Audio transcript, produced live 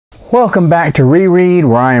Welcome back to Reread,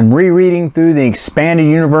 where I am rereading through the expanded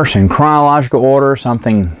universe in chronological order,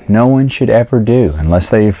 something no one should ever do unless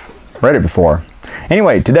they've read it before.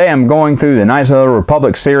 Anyway, today I'm going through the Knights of the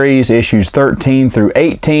Republic series, issues 13 through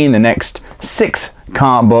 18, the next 6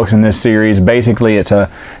 comic books in this series. Basically, it's a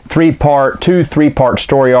two three-part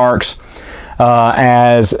story arcs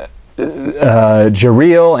as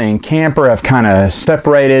Jariel and Camper have kind of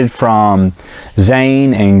separated from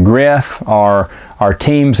Zane and Griff. Our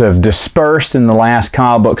teams have dispersed in the last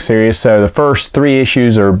comic book series, so the first 3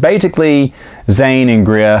 issues are basically Zane and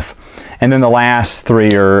Griff, and then the last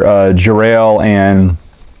 3 are Jariel and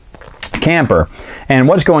Camper. And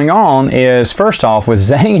what's going on is, first off, with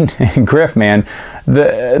Zane and Griff, man,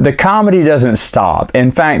 the comedy doesn't stop.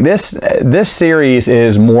 In fact, this series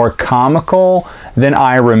is more comical than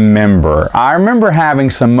I remember. I remember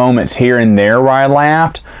having some moments here and there where I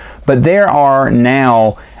laughed, but there are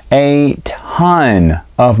now a ton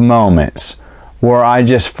of moments where I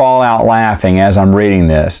just fall out laughing as I'm reading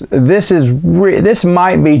this. This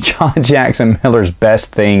might be John Jackson Miller's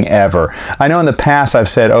best thing ever. I know in the past I've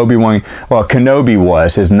said Kenobi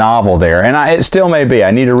was his novel there, and it still may be.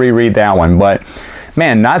 I need to reread that one, but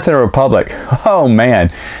man, Knights of the Republic, oh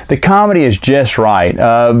man, the comedy is just right.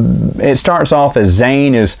 It starts off as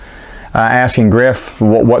Zane is asking Griff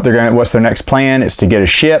what's their next plan. It's to get a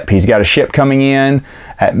ship. He's got a ship coming in.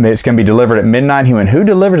 It's going to be delivered at midnight. He went, who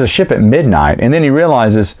delivers a ship at midnight? And then he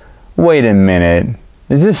realizes, wait a minute,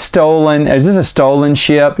 is this stolen? Is this a stolen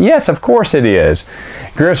ship? Yes, of course it is.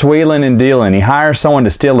 Griff's wheeling and dealing. He hires someone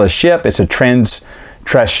to steal a ship. It's a Trestodian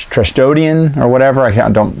or whatever.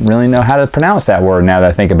 I don't really know how to pronounce that word now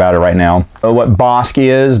that I think about it right now. What Bosk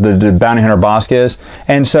is, the bounty hunter Bosk is.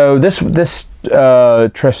 And so this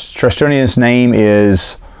Trestodian's name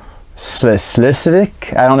is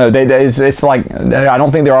Slisvik. I don't know. It's like, I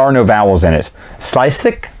don't think there are no vowels in it.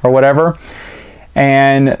 Slisvik or whatever.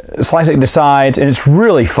 And Slisvik decides, and it's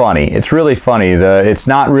really funny. It's really funny. It's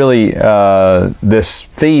not really, this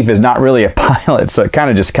thief is not really a pilot, so it kind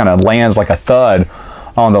of lands like a thud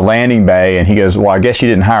on the landing bay, and he goes, well, I guess you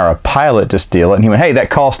didn't hire a pilot to steal it. And he went, hey, that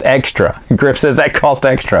cost extra. Griff says that cost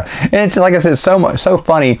extra. And it's, like I said, so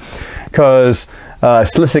funny, because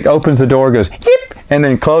Slisvik opens the door, goes, yip, and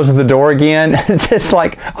then closes the door again. It's just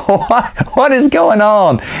like, what is going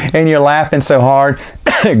on? And you're laughing so hard.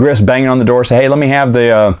 Griff's banging on the door, say, hey, let me have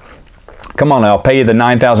the, come on, I'll pay you the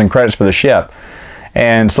 9,000 credits for the ship.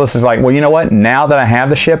 And Slisvik's like, well, you know what? Now that I have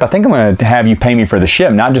the ship, I think I'm going to have you pay me for the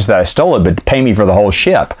ship. Not just that I stole it, but pay me for the whole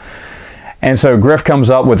ship. And so Griff comes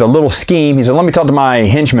up with a little scheme. He said, let me talk to my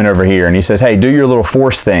henchman over here. And he says, hey, do your little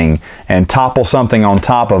force thing and topple something on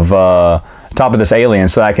top of this alien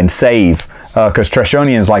so I can save. Because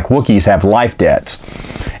Trestonians, like Wookiees, have life debts.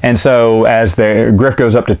 And so as Griff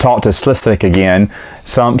goes up to talk to Slisvik again,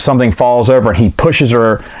 something falls over and he pushes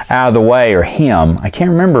her out of the way, or him. I can't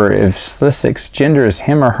remember if Slisvik's gender is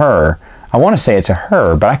him or her. I want to say it's a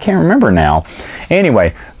her, but I can't remember now.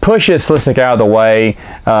 Anyway, pushes Slisvik out of the way.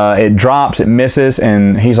 It drops, it misses,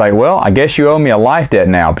 and he's like, well, I guess you owe me a life debt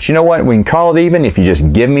now. But you know what? We can call it even if you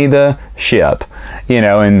just give me the ship. You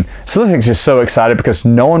know, and Slisvik's just so excited because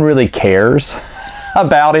no one really cares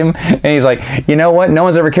about him. And he's like, you know what? No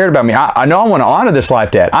one's ever cared about me. I know I want to honor this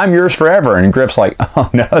life debt. I'm yours forever. And Griff's like, oh,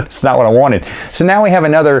 no, that's not what I wanted. So now we have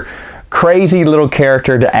another crazy little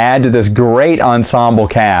character to add to this great ensemble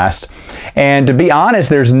cast. And to be honest,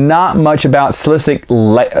 there's not much about Slisvik,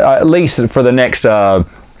 at least for the next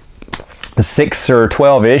 6 or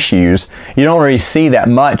 12 issues. You don't really see that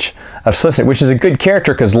much of Slisvik, which is a good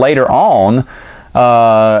character because later on,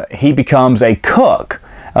 he becomes a cook.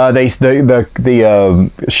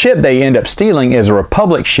 The ship they end up stealing is a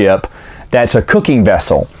Republic ship that's a cooking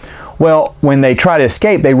vessel. Well, when they try to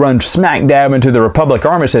escape, they run smack dab into the Republic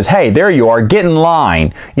army and says, hey, there you are, get in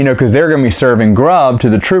line. You know, because they're going to be serving grub to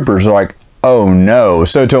the troopers. They're like, oh no.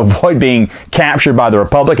 So to avoid being captured by the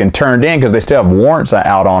Republic and turned in, because they still have warrants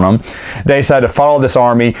out on them, they decide to follow this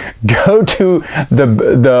army, go to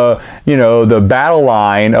the battle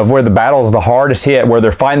line of where the battle is the hardest hit, where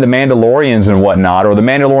they're fighting the Mandalorians and whatnot, or the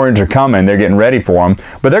Mandalorians are coming, they're getting ready for them,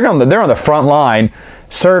 but they're on the front line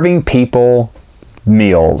serving people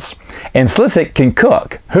meals. And Slisvik can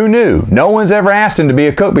cook. Who knew? No one's ever asked him to be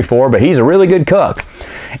a cook before, but he's a really good cook.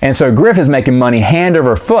 And so Griff is making money hand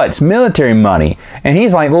over foot. It's military money. And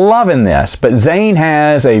he's like loving this. But Zane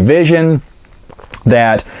has a vision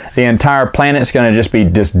that the entire planet's going to just be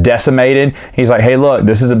decimated. He's like, hey, look,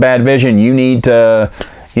 this is a bad vision. You need to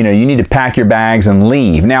pack your bags and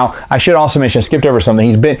leave. Now, I should also mention, I skipped over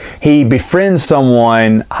something. He befriends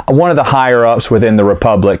someone, one of the higher ups within the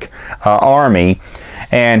Republic army,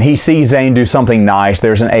 and he sees Zane do something nice.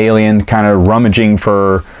 There's an alien kind of rummaging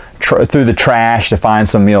through the trash to find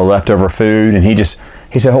some leftover food, and he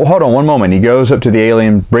said, hold on one moment. He goes up to the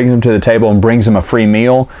alien, brings him to the table, and brings him a free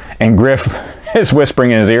meal, and Griff is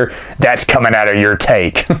whispering in his ear, "That's coming out of your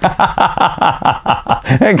take."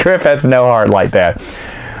 And Griff has no heart like that.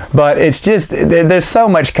 But it's just, there's so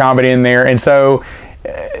much comedy in there, and so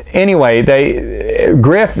anyway,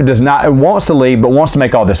 Griff wants to leave, but wants to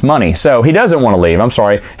make all this money. So he doesn't want to leave. I'm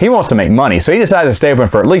sorry. He wants to make money. So he decides to stay open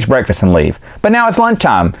for at least breakfast and leave. But now it's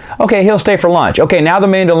lunchtime. Okay, he'll stay for lunch. Okay, now the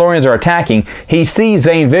Mandalorians are attacking. He sees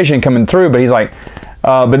Zane Vision coming through, but he's like,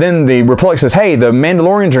 but then the Republic says, "Hey, the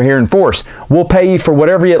Mandalorians are here in force. We'll pay you for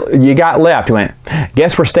whatever you got left." He went,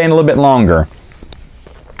 "Guess we're staying a little bit longer."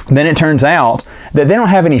 Then it turns out that they don't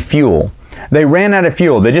have any fuel. They ran out of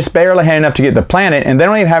fuel. They just barely had enough to get the planet, and they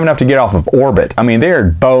don't even have enough to get off of orbit. I mean, they're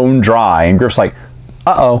bone dry. And Griff's like,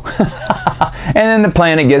 uh-oh. And then the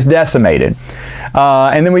planet gets decimated.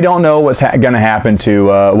 And then we don't know what's going to happen to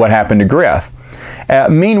what happened to Griff.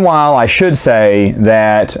 Meanwhile, I should say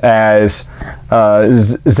that as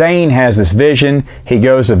Zane has this vision, he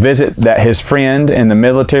goes to visit his friend in the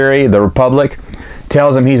military, the Republic,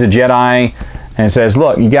 tells him he's a Jedi, and says,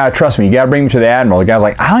 "Look, you got to trust me. You got to bring me to the Admiral." The guy's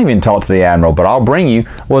like, "I don't even talk to the Admiral, but I'll bring you."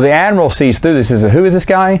 Well, the Admiral sees through this. He says, "Who is this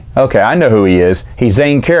guy?" "Okay, I know who he is. He's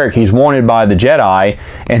Zane Carrick. He's wanted by the Jedi,"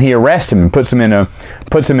 and he arrests him and puts him in a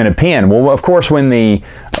pen. Well, of course, when the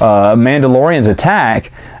Mandalorians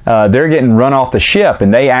attack, they're getting run off the ship,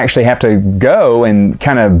 and they actually have to go and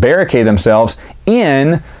kind of barricade themselves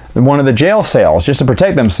in one of the jail cells just to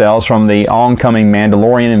protect themselves from the oncoming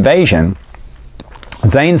Mandalorian invasion.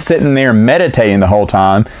 Zane's sitting there meditating the whole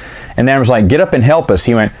time, and then I was like, "Get up and help us."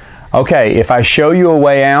 He went, "Okay, if I show you a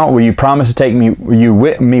way out, will you promise to take me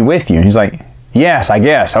with you?" And he's like, "Yes, I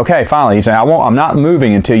guess." "Okay, finally." He said, I'm not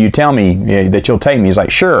moving until you tell me that you'll take me." He's like,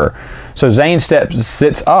 "Sure." So Zane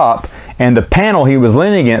sits up, and the panel he was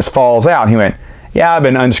leaning against falls out. He went, "Yeah, I've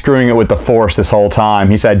been unscrewing it with the Force this whole time."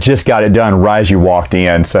 He said, "I just got it done right as you walked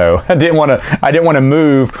in, so I didn't want to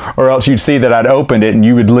move, or else you'd see that I'd opened it and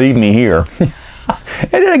you would leave me here."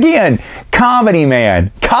 And then again, comedy,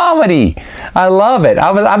 man. Comedy. I love it.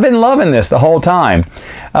 I've been loving this the whole time.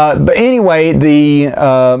 But anyway, the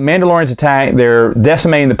Mandalorians attack. They're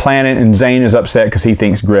decimating the planet, and Zane is upset because he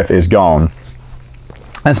thinks Griff is gone.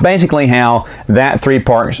 That's basically how that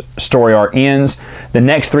three-part story arc ends. The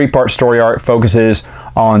next three-part story arc focuses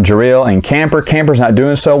on Jeriel and Camper. Camper's not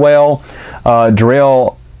doing so well.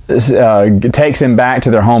 Jeriel takes him back to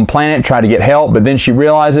their home planet, try to get help, but then she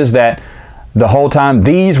realizes that the whole time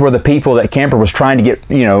these were the people that Camper was trying to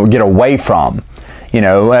get away from.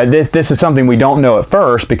 This is something we don't know at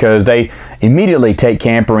first because they immediately take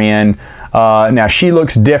Camper in. Now she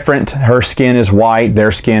looks different. Her skin is white.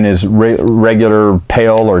 Their skin is regular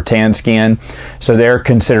pale or tan skin. So they're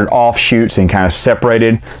considered offshoots and kind of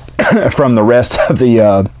separated from the rest of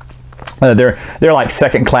the they're like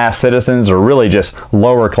second-class citizens, or really just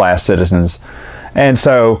lower-class citizens. And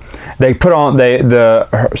so they put on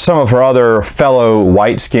some of her other fellow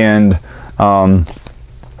white-skinned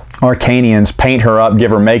Arcanians paint her up,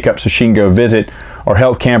 give her makeup so she can go visit or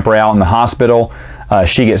help Camper out in the hospital.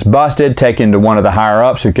 She gets busted, taken to one of the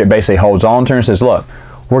higher-ups who basically holds on to her and says, "Look,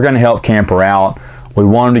 we're going to help Camper out. We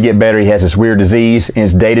want him to get better. He has this weird disease, and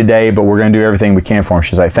it's day-to-day, but we're going to do everything we can for him."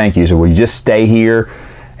 She's like, "Thank you. So will you just stay here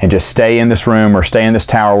and just stay in this room or stay in this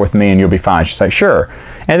tower with me and you'll be fine?" She's like, "Sure."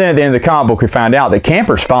 And then at the end of the comic book, we find out that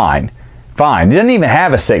Camper's fine. Fine. He doesn't even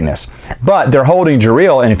have a sickness. But they're holding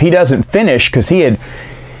Jeriel, and if he doesn't finish, because he had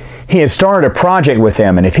started a project with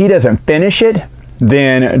them, and if he doesn't finish it,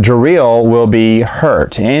 then Jeriel will be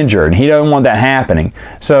hurt, injured, and he doesn't want that happening.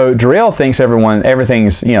 So Jeriel thinks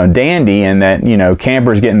everything's dandy, and that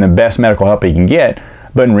Camper's getting the best medical help he can get.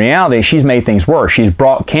 But in reality, she's made things worse. She's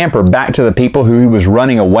brought Camper back to the people who he was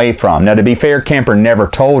running away from. Now, to be fair, Camper never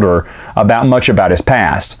told her much about his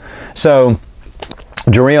past. So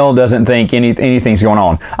Jeriel doesn't think anything's going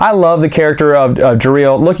on. I love the character of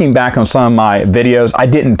Jeriel. Looking back on some of my videos, I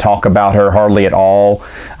didn't talk about her hardly at all.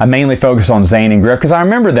 I mainly focused on Zane and Griff because I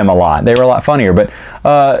remember them a lot. They were a lot funnier. But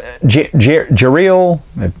Jeriel,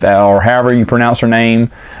 or however you pronounce her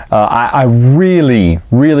name, I really,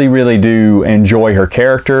 really, really do enjoy her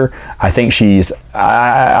character. I think she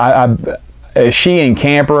and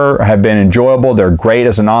Camper have been enjoyable. They're great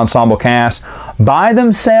as an ensemble cast. By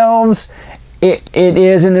themselves, it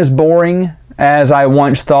isn't as boring as I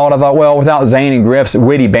once thought. I thought, well, without Zane and Griff's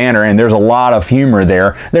witty banter, and there's a lot of humor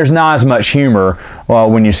there, there's not as much humor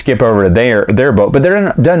when you skip over to their book, but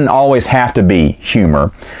there doesn't always have to be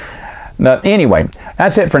humor. But anyway,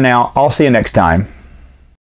 that's it for now. I'll see you next time.